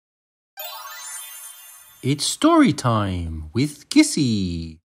It's story time with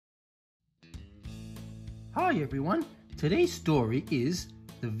Gissy. Hi everyone, today's story is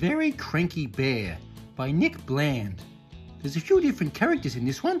The Very Cranky Bear by Nick Bland. There's a few different characters in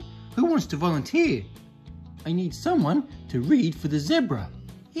this one. Who wants to volunteer? I need someone to read for the zebra.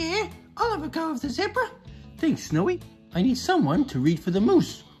 Yeah, I'll have a go of the zebra. Thanks, Snowy. I need someone to read for the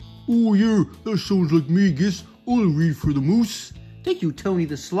moose. Oh yeah, that sounds like me, Giss. I'll read for the moose. Thank you, Tony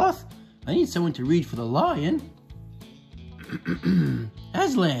the sloth. I need someone to read for the lion.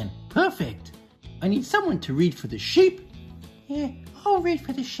 Aslan, perfect. I need someone to read for the sheep. Yeah, I'll read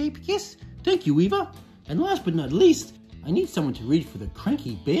for the sheep, yes. Thank you, Eva. And last but not least, I need someone to read for the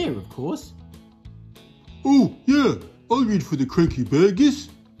cranky bear, of course. Oh yeah, I'll read for the cranky bear, Giss.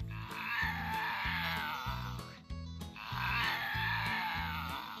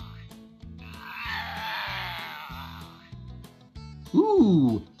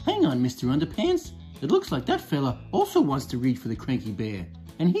 Ooh, hang on, Mr. Underpants. It looks like that fella also wants to read for the cranky bear.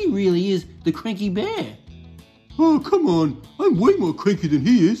 And he really is the cranky bear. Oh, come on. I'm way more cranky than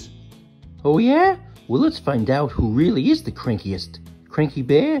he is. Oh yeah? Well, let's find out who really is the crankiest. Cranky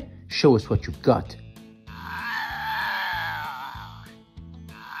bear, show us what you've got.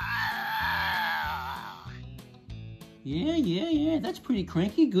 Yeah, that's pretty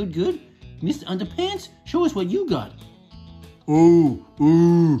cranky. Good. Mr. Underpants, show us what you got. Oh,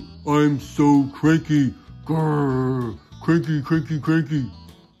 I'm so cranky. Grrr, cranky.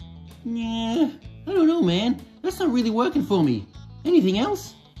 Yeah, I don't know, man. That's not really working for me. Anything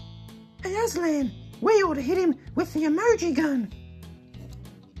else? Hey, Aslan, we ought to hit him with the emoji gun.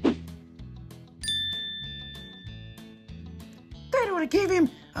 That ought to give him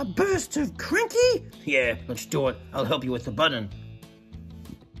a burst of cranky. Yeah, let's do it. I'll help you with the button.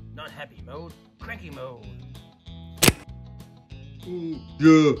 Not happy mode, cranky mode.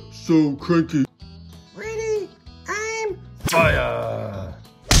 Yeah, so cranky. Ready, aim, Fire!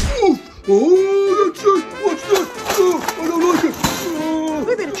 Oh, that's it. What's that? Oh, I don't like it. Oh.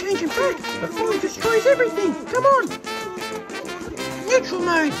 we better change him back before he destroys everything. Come on. Neutral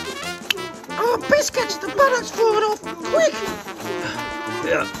mode. Oh, biscuits, the button's falling off. Quick.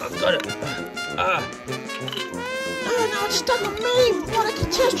 Yeah, I've got it. Oh, no, it's stuck on me. What a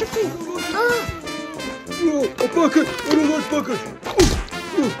catastrophe. Ah. Oh, a bucket. I don't like buckets.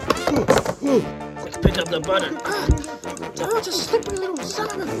 Let's pick up the button. Oh, it's a slippery little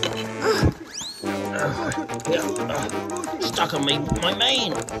son of a... Stuck on me, my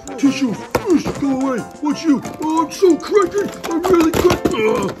mane. Tissue. Go away. What's you? Oh, I'm so cranky. I'm really cranky.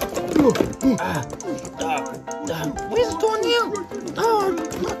 Where's it gone now? Oh,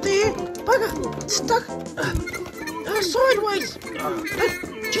 not there. Bugger. It's stuck. Sideways.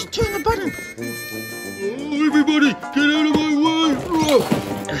 Just turn the button. Oh, everybody, get out of my way.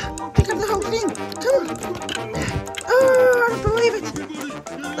 Pick up the whole thing. Come on. Oh, I don't believe it.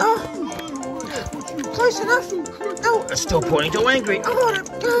 Oh, close enough. No. It's still pointing to angry. Oh, no.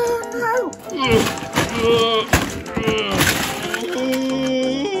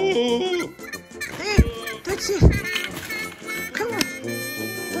 There, that's it. Come on.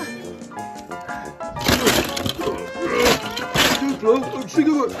 Too slow. I'm sick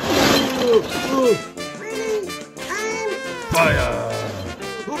of it. Ready, aim. Fire!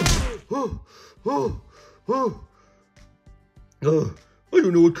 I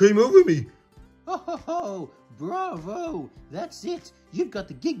don't know what came over me. Oh, bravo! That's it. You've got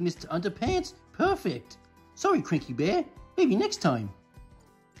the gig, Mr. Underpants. Perfect. Sorry, Cranky Bear. Maybe next time.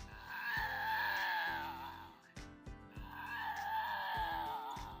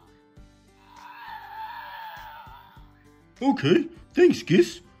 Okay, thanks,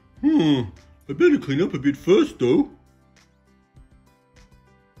 Giss. I better clean up a bit first, though.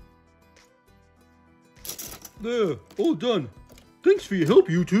 There, all done. Thanks for your help,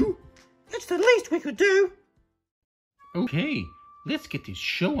 you two. It's the least we could do. Okay, let's get this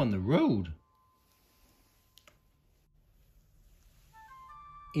show on the road.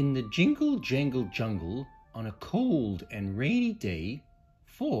 In the jingle-jangle-jungle, on a cold and rainy day,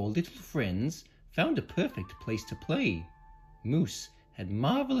 4 little friends found a perfect place to play. Moose had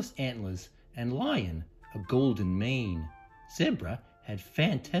marvelous antlers and Lion a golden mane. Zebra had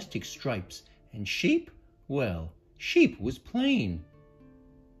fantastic stripes and Sheep, well, Sheep was plain.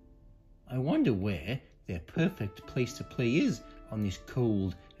 I wonder where their perfect place to play is on this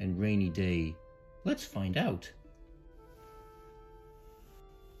cold and rainy day. Let's find out.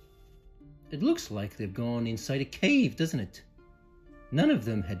 It looks like they've gone inside a cave, doesn't it? None of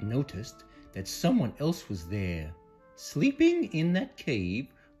them had noticed that someone else was there. Sleeping in that cave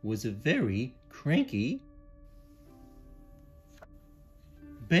was a very cranky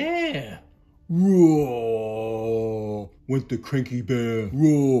bear. Roar! Went the cranky bear.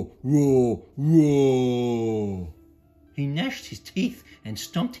 Roar, roar, roar! He gnashed his teeth and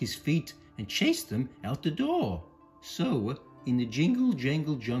stomped his feet and chased them out the door. So, in the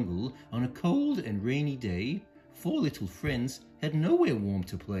jingle-jangle-jungle, on a cold and rainy day, 4 little friends had nowhere warm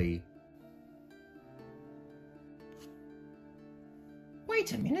to play.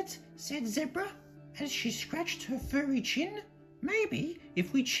 Wait a minute, said Zebra, as she scratched her furry chin. Maybe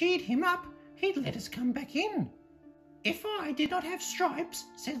if we cheered him up, he'd let us come back in. If I did not have stripes,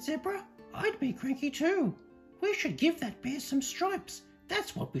 said Zebra, I'd be cranky too. We should give that bear some stripes.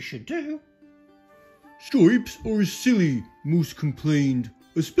 That's what we should do. Stripes are silly, Moose complained,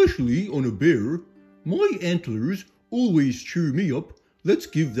 especially on a bear. My antlers always cheer me up. Let's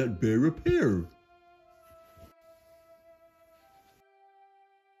give that bear a pair.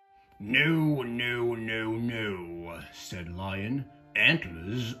 No, no, no, no, said Lion.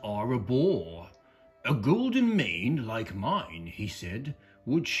 Antlers are a bore. A golden mane like mine, he said,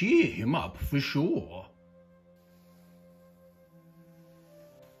 would cheer him up for sure.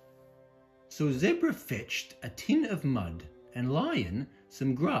 So Zebra fetched a tin of mud, and Lion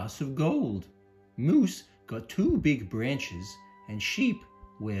some grass of gold. Moose got 2 big branches, and Sheep,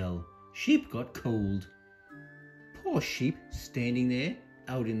 well, Sheep got cold. Poor Sheep standing there,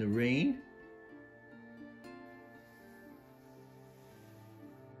 out in the rain.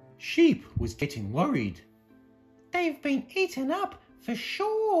 Sheep was getting worried. They've been eaten up for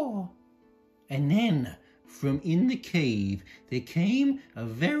sure. And then, from in the cave, there came a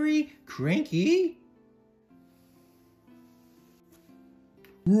very cranky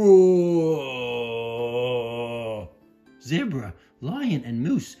roar. Zebra, Lion, and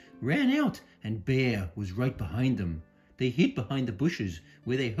Moose ran out, and Bear was right behind them. They hid behind the bushes,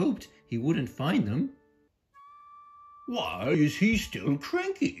 where they hoped he wouldn't find them. Why is he still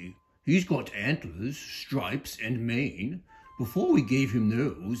cranky? He's got antlers, stripes, and mane. Before we gave him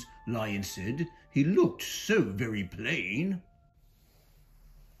those, Lion said, he looked so very plain.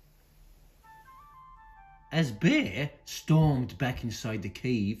 As Bear stormed back inside the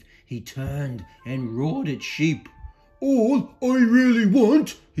cave, he turned and roared at Sheep. All I really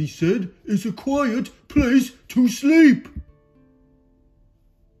want, he said, is a quiet place to sleep.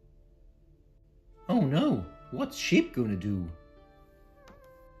 Oh no, what's Sheep gonna do?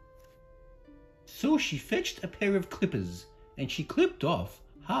 So she fetched a pair of clippers, and she clipped off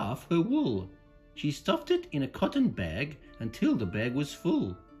half her wool. She stuffed it in a cotton bag until the bag was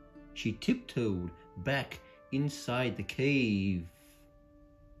full. She tiptoed back inside the cave.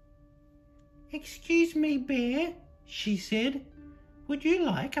 Excuse me, Bear, she said. Would you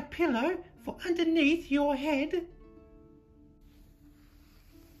like a pillow for underneath your head?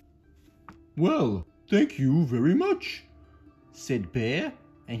 Well, thank you very much, said Bear,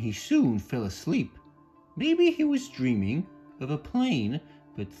 and he soon fell asleep. Maybe he was dreaming of a plain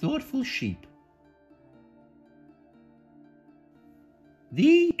but thoughtful sheep.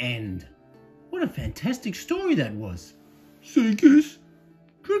 The end. What a fantastic story that was. Say, Kiss,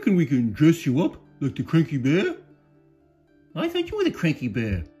 do you reckon we can dress you up like the cranky bear? I thought you were the cranky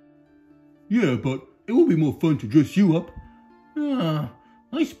bear. Yeah, but it will be more fun to dress you up. Ah,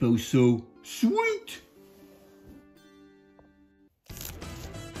 I suppose so. Sweet!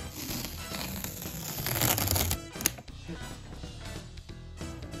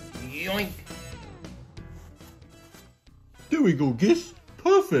 Yoink. There we go, Giss.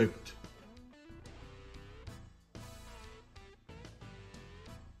 Perfect.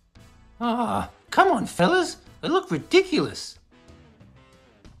 Ah, come on, fellas. I look ridiculous.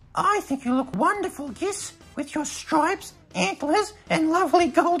 I think you look wonderful, Giss, with your stripes, antlers, and lovely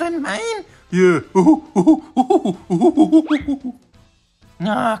golden mane. Yeah.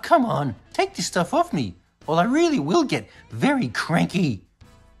 Ah, come on. Take this stuff off me, or I really will get very cranky.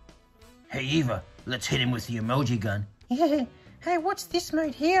 Hey, Eva, let's hit him with the emoji gun. Yeah. Hey, what's this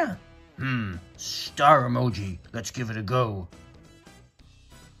mode here? Star emoji. Let's give it a go.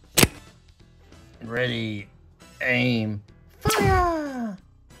 Ready, aim, Fire!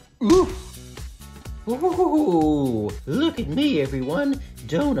 ooh! Ooh, look at me, everyone.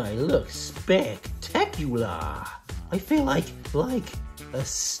 Don't I look spectacular? I feel like a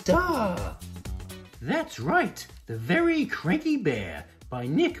star. That's right, The Very Cranky Bear by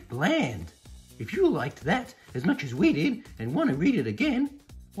Nick Bland. If you liked that as much as we did and want to read it again,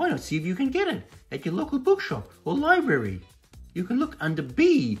 why not see if you can get it at your local bookshop or library? You can look under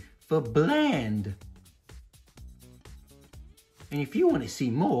B for Bland. And if you want to see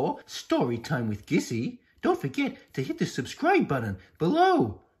more story time with Gissy, don't forget to hit the subscribe button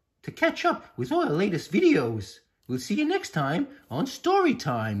below to catch up with all the latest videos. We'll see you next time on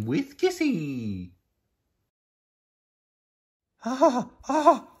Storytime with Gissy. Oh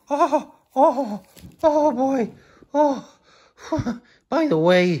boy. Oh, by the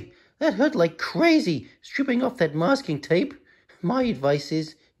way, that hurt like crazy, stripping off that masking tape. My advice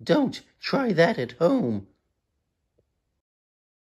is don't try that at home.